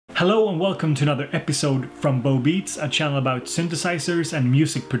Hello and welcome to another episode from Bobeats, a channel about synthesizers and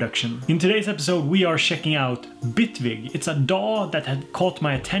music production. In today's episode we are checking out Bitwig. It's a DAW that had caught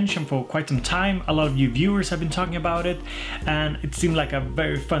my attention for quite some time. A lot of you viewers have been talking about it and it seemed like a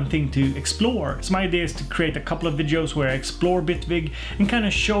very fun thing to explore. So my idea is to create a couple of videos where I explore Bitwig and kind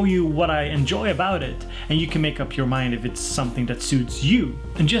of show you what I enjoy about it, and you can make up your mind if it's something that suits you.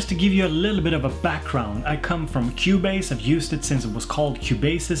 And just to give you a little bit of a background, I come from Cubase. I've used it since it was called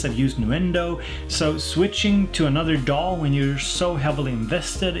Cubasis. I've used Nuendo, so switching to another DAW when you're so heavily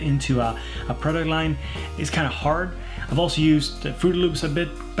invested into a product line is kind of hard. I've also used Fruity Loops a bit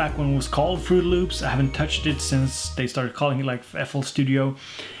back when it was called Fruity Loops. I haven't touched it since they started calling it like FL Studio,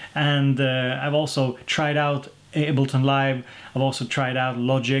 and I've also tried out Ableton Live. I've also tried out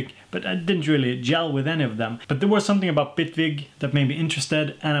Logic, but I didn't really gel with any of them. But there was something about Bitwig that made me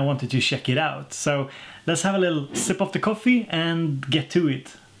interested and I wanted to check it out. So let's have a little sip of the coffee and get to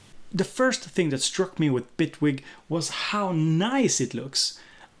it. The first thing that struck me with Bitwig was how nice it looks.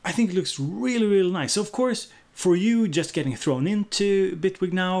 I think it looks really nice. So of course, for you just getting thrown into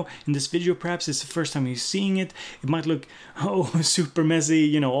Bitwig now, in this video perhaps it's the first time you're seeing it, it might look, oh, super messy,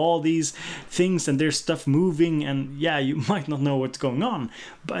 you know, all these things and there's stuff moving and yeah, you might not know what's going on.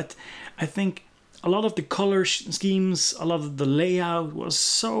 But I think a lot of the color schemes, a lot of the layout was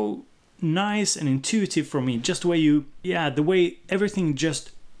so nice and intuitive for me. Just the way the way everything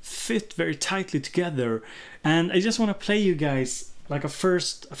just fit very tightly together. And I just want to play you guys like a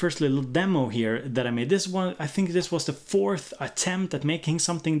first little demo here that I made. This one, I think this was the fourth attempt at making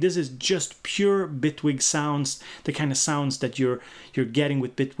something. This is just pure Bitwig sounds, the kind of sounds that you're getting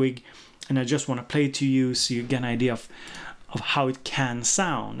with Bitwig, and I just want to play it to you so you get an idea of how it can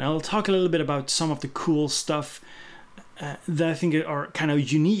sound. I'll talk a little bit about some of the cool stuff that I think are kind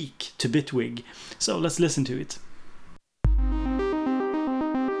of unique to Bitwig. So let's listen to it.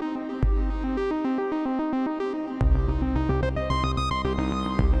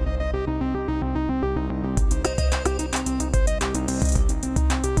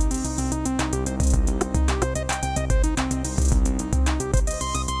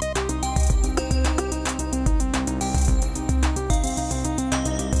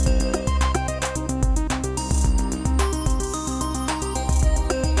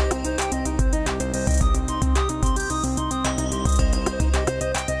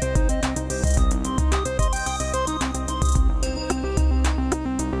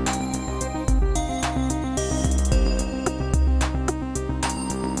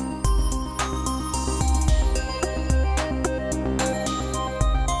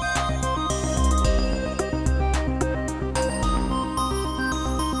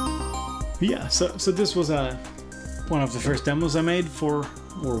 Yeah, so this was one of the first demos I made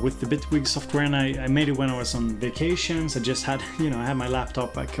with the Bitwig software, and I made it when I was on vacations. I just had, I had my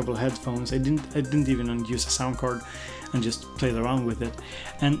laptop, a couple of headphones. I didn't even use a sound card, and just played around with it.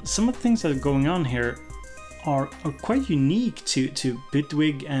 And some of the things that are going on here are quite unique to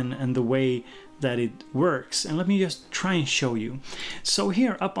Bitwig and the way that it works. And let me just try and show you. So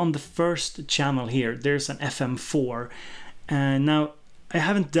here up on the first channel here, there's an FM4, and now I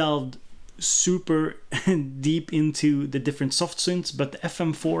haven't delved super deep into the different soft synths, but the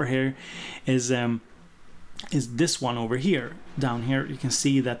FM4 here is this one over here. Down here you can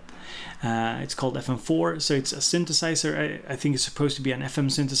see that it's called FM4, so it's a synthesizer. I think it's supposed to be an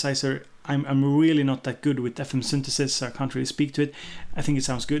FM synthesizer. I'm really not that good with FM synthesis, so I can't really speak to it. I think it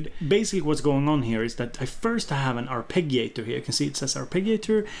sounds good. Basically what's going on here is that I have an arpeggiator here. You can see it says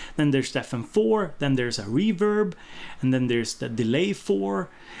arpeggiator, then there's the FM4, then there's a reverb, and then there's the delay 4,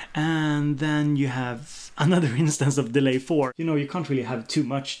 and then you have another instance of delay 4. You can't really have too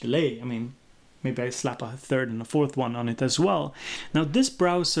much delay. I mean, maybe I slap a third and a fourth one on it as well. Now this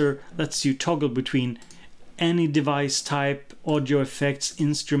browser lets you toggle between any device type, audio effects,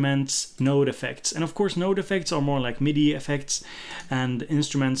 instruments, node effects. And of course node effects are more like MIDI effects, and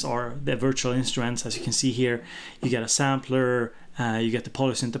instruments are the virtual instruments. As you can see here, you get a sampler, you get the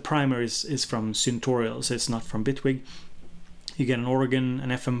polysynth. The primer is from Syntorial, so it's not from Bitwig. You get an organ,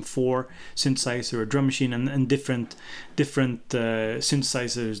 an FM4 synthesizer, a drum machine, and different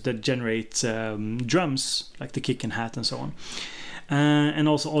synthesizers that generate drums, like the kick and hat and so on. And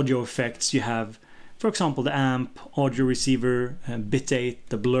also audio effects. You have, for example, the amp, audio receiver, bitrate,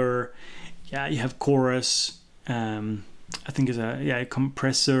 the blur. Yeah, you have chorus. I think it's a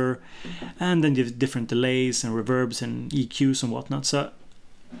compressor, and then you have different delays and reverbs and EQs and whatnot. So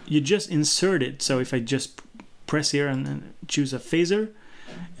you just insert it. So if I just press here and choose a phaser,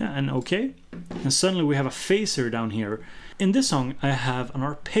 and OK, and suddenly we have a phaser down here. In this song I have an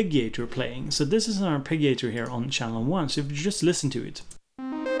arpeggiator playing, so this is an arpeggiator here on channel 1, so if you just listen to it.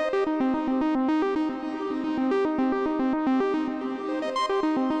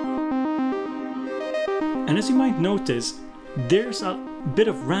 And as you might notice, there's a bit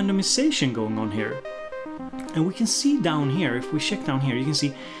of randomization going on here. And we can see down here, if we check down here, you can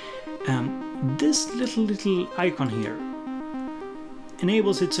see this little icon here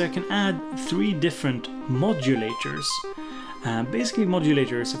enables it so I can add 3 different modulators. Basically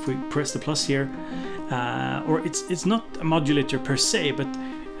modulators, if we press the plus here, or it's not a modulator per se, but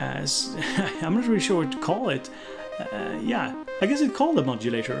I'm not really sure what to call it. Yeah, I guess it's called a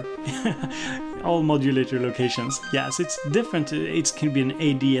modulator. All modulator locations. Yes, it's different. It can be an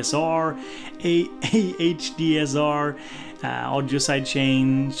ADSR, HDSR, audio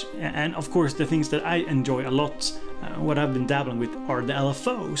sidechain, and of course the things that I enjoy a lot, what I've been dabbling with, are the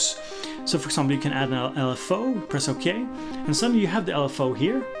LFOs. So for example, you can add an LFO, press OK, and suddenly you have the LFO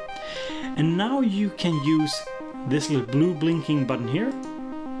here. And now you can use this little blue blinking button here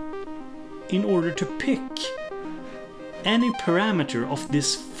in order to pick any parameter of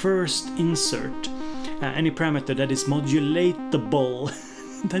this first insert, any parameter that is modulatable,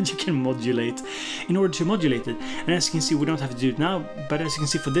 that you can modulate in order to modulate it. And as you can see, we don't have to do it now, but as you can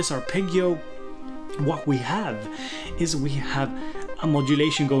see for this arpeggio, what we have is we have a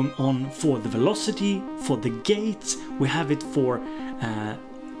modulation going on for the velocity, for the gate, we have it for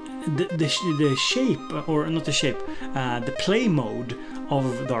the shape, or not the shape, the play mode of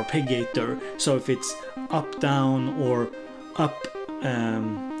the arpeggiator. So if it's up, down, or up,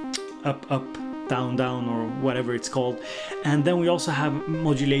 up, down, down, or whatever it's called. And then we also have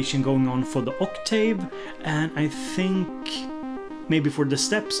modulation going on for the octave, and I think maybe for the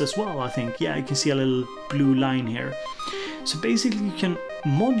steps as well, I think. Yeah, you can see a little blue line here. So basically you can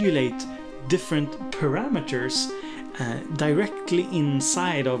modulate different parameters directly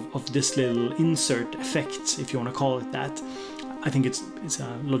inside of this little insert effect, if you want to call it that. I think it's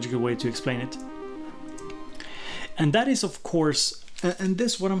a logical way to explain it. And that is, of course, and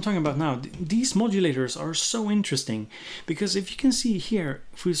this, what I'm talking about now, these modulators are so interesting, because if you can see here,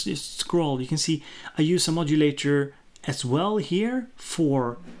 if we just scroll, you can see I use a modulator as well here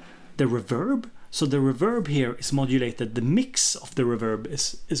for the reverb. So the reverb here is modulated, the mix of the reverb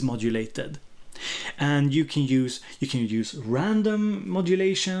is modulated. And you can use random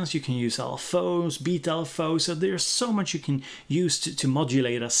modulations, you can use LFOs, beat LFOs, so there's so much you can use to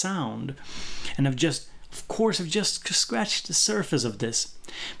modulate a sound. And I've just scratched the surface of this.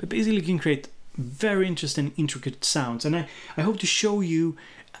 But basically you can create very interesting, intricate sounds. And I hope to show you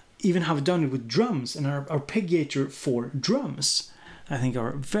even how I've done it with drums, and our arpeggiator for drums, I think,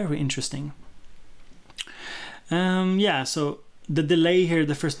 are very interesting. Yeah, so the delay here,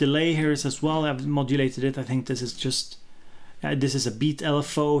 the first delay here is as well, I've modulated it. I think this is just, this is a beat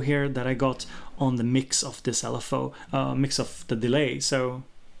LFO here that I got on the mix of this LFO, mix of the delay. So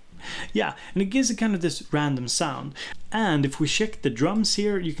yeah, and it gives it kind of this random sound. And if we check the drums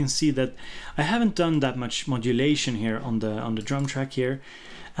here, you can see that I haven't done that much modulation here on the drum track here.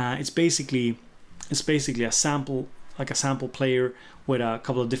 It's basically a sample, like a sample player with a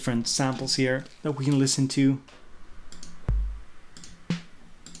couple of different samples here that we can listen to.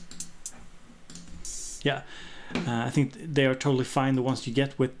 Yeah, I think they are totally fine. The ones you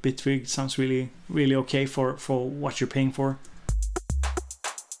get with Bitwig sounds really, really okay for what you're paying for.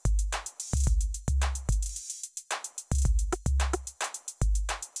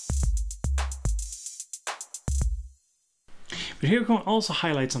 But here we can also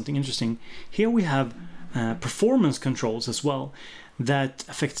highlight something interesting. Here we have performance controls as well that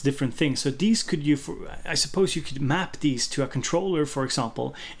affects different things. So these could I suppose you could map these to a controller, for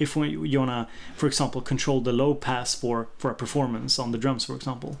example, if you wanna, for example, control the low pass for a performance on the drums, for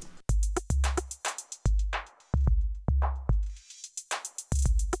example.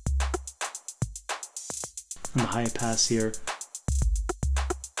 And the high pass here.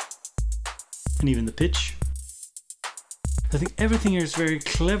 And even the pitch. I think everything here is very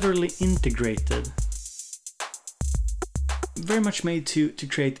cleverly integrated. Very much made to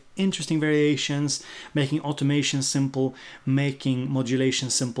create interesting variations, making automation simple, making modulation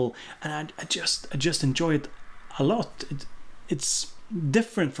simple, and I just enjoy it a lot. It's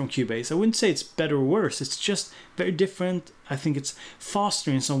different from Cubase. I wouldn't say it's better or worse, it's just very different. I think it's faster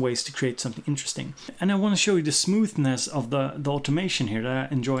in some ways to create something interesting. And I want to show you the smoothness of the automation here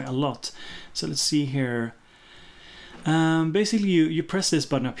that I enjoy a lot. So let's see here. Basically you press this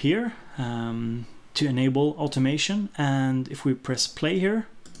button up here to enable automation, and if we press play here,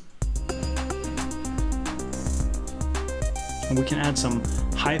 and we can add some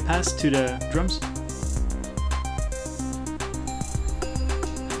high pass to the drums.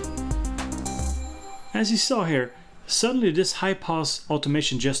 As you saw here, suddenly this high pass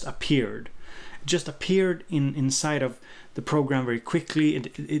automation just appeared. It just appeared inside of the program very quickly.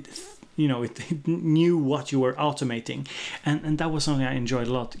 you know, it knew what you were automating, and that was something I enjoyed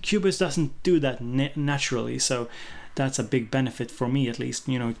a lot. Cubase doesn't do that naturally, so that's a big benefit for me, at least.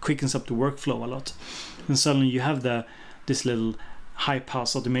 You know, it quickens up the workflow a lot, and suddenly you have this little high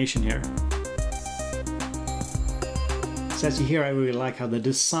pass automation here. So as you hear, I really like how the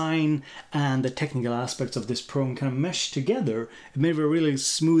design and the technical aspects of this program kind of mesh together. It made a really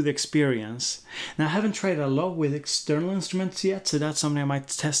smooth experience. Now, I haven't tried a lot with external instruments yet, so that's something I might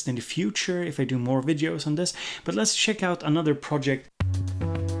test in the future if I do more videos on this. But let's check out another project.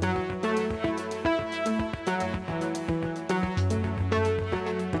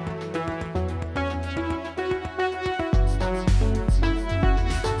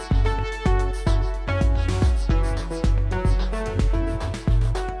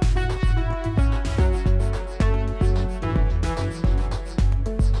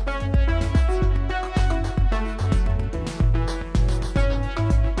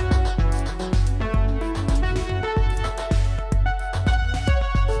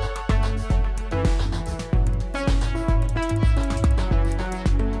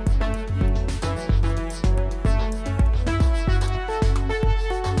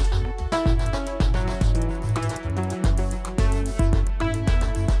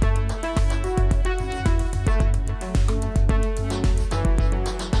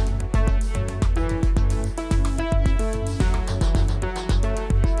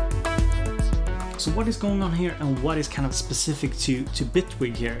 So what is going on here, and what is kind of specific to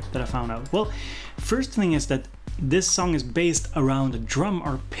Bitwig here that I found out? Well, first thing is that this song is based around a drum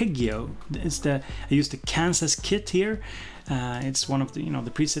arpeggio. I used the Kansas kit here. It's one of the, you know, the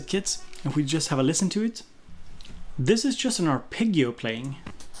preset kits. If we just have a listen to it, this is just an arpeggio playing.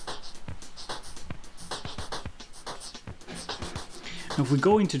 If we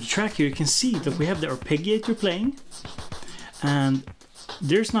go into the track here, you can see that we have the arpeggiator playing, and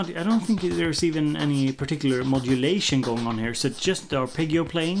there's not, I don't think there's even any particular modulation going on here. So it's just the arpeggio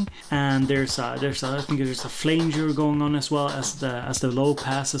playing, and I think there's a flanger going on as well as the low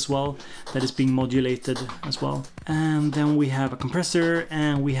pass as well that is being modulated as well. And then we have a compressor,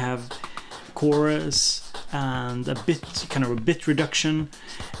 and we have chorus and a bit reduction,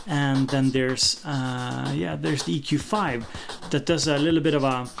 and then there's the EQ5 that does a little bit of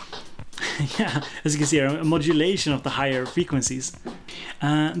a yeah, as you can see, a modulation of the higher frequencies.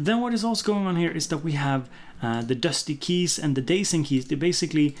 Then what is also going on here is that we have the dusty keys and the dazing keys. They're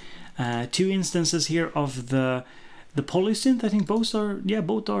basically two instances here of the polysynth. I think both are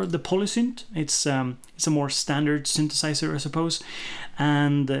the polysynth. It's a more standard synthesizer, I suppose,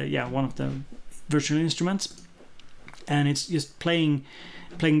 and one of the virtual instruments. And it's just playing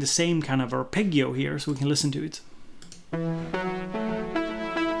the same kind of arpeggio here, so we can listen to it.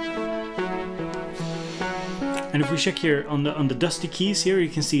 And if we check here on the dusty keys here, you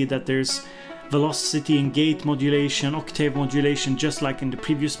can see that there's velocity and gate modulation, octave modulation, just like in the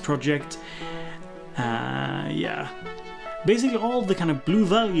previous project. Basically all the kind of blue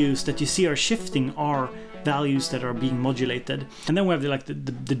values that you see are shifting are values that are being modulated. And then we have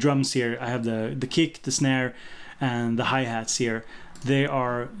the drums here. I have the kick, the snare, and the hi-hats here. They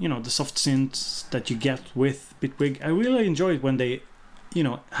are, you know, the soft synths that you get with Bitwig. I really enjoy it when they, you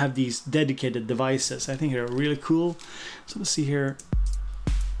know, have these dedicated devices. I think they're really cool. So let's see here.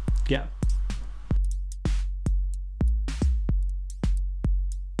 Yeah.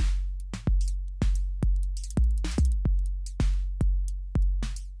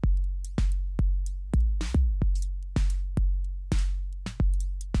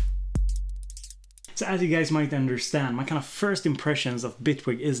 So as you guys might understand, my kind of first impressions of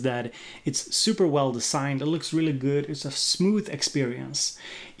Bitwig is that it's super well designed, it looks really good, it's a smooth experience.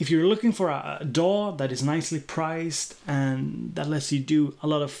 If you're looking for a DAW that is nicely priced and that lets you do a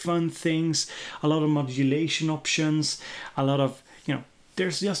lot of fun things, a lot of modulation options, a lot of, you know,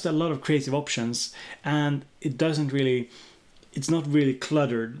 there's just a lot of creative options, and it's not really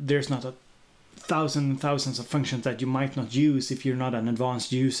cluttered. There's not a thousands of functions that you might not use if you're not an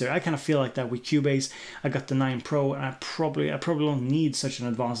advanced user. I kind of feel like that with Cubase. I got the 9 Pro, and I probably don't need such an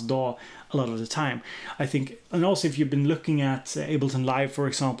advanced DAW a lot of the time. I think, and also if you've been looking at Ableton Live, for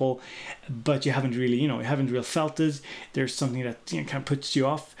example, but you haven't really, felt it, there's something that, you know, kind of puts you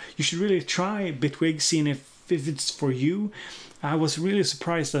off, you should really try Bitwig, seeing if it's for you. I was really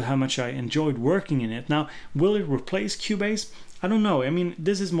surprised at how much I enjoyed working in it. Now, will it replace Cubase? I don't know. I mean,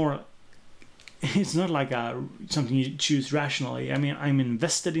 this is more, it's not like something you choose rationally. I mean, I'm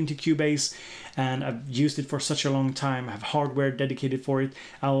invested into Cubase and I've used it for such a long time. I have hardware dedicated for it.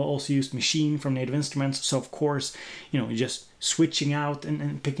 I'll also use Machine from Native Instruments. So of course, you know, just switching out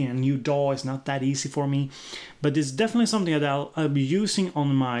and picking a new DAW is not that easy for me. But it's definitely something that I'll be using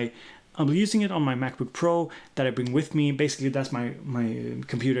on my I'll be using it on my MacBook Pro that I bring with me. Basically, that's my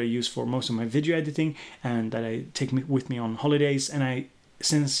computer I use for most of my video editing and that I take with me on holidays. And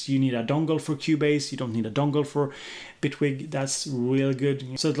since you need a dongle for Cubase, you don't need a dongle for Bitwig. That's really good.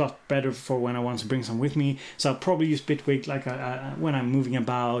 So it's a lot better for when I want to bring some with me. So I'll probably use Bitwig like when I'm moving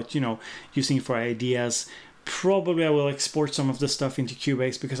about, you know, using it for ideas. Probably I will export some of the stuff into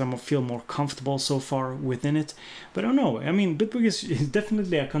Cubase because I feel more comfortable so far within it. But I don't know. I mean, Bitwig is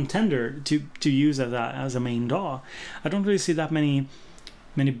definitely a contender to use as a main DAW. I don't really see that many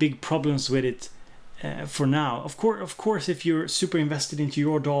big problems with it for now. Of course, if you're super invested into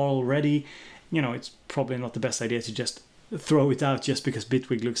your DAW already, you know, it's probably not the best idea to just throw it out just because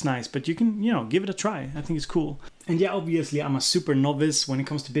Bitwig looks nice, but you can, you know, give it a try. I think it's cool. And yeah, obviously I'm a super novice when it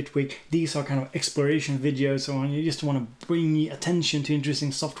comes to Bitwig. These are kind of exploration videos, so you just want to bring attention to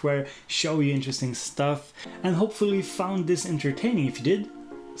interesting software, show you interesting stuff, and hopefully you found this entertaining. If you did,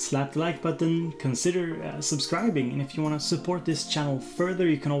 slap the like button, consider subscribing, and if you want to support this channel further,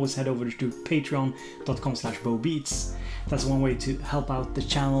 you can always head over to patreon.com/Bobeats. That's one way to help out the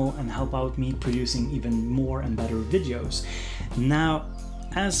channel and help out me producing even more and better videos. Now,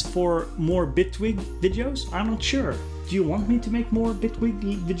 as for more Bitwig videos, I'm not sure. Do you want me to make more Bitwig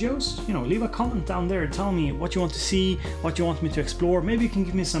videos? You know, leave a comment down there. Tell me what you want to see, what you want me to explore. Maybe you can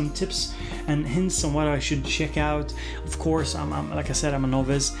give me some tips and hints on what I should check out. Of course, I'm like I said, I'm a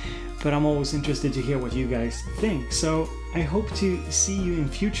novice, but I'm always interested to hear what you guys think. So I hope to see you in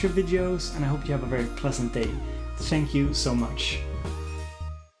future videos, and I hope you have a very pleasant day. Thank you so much.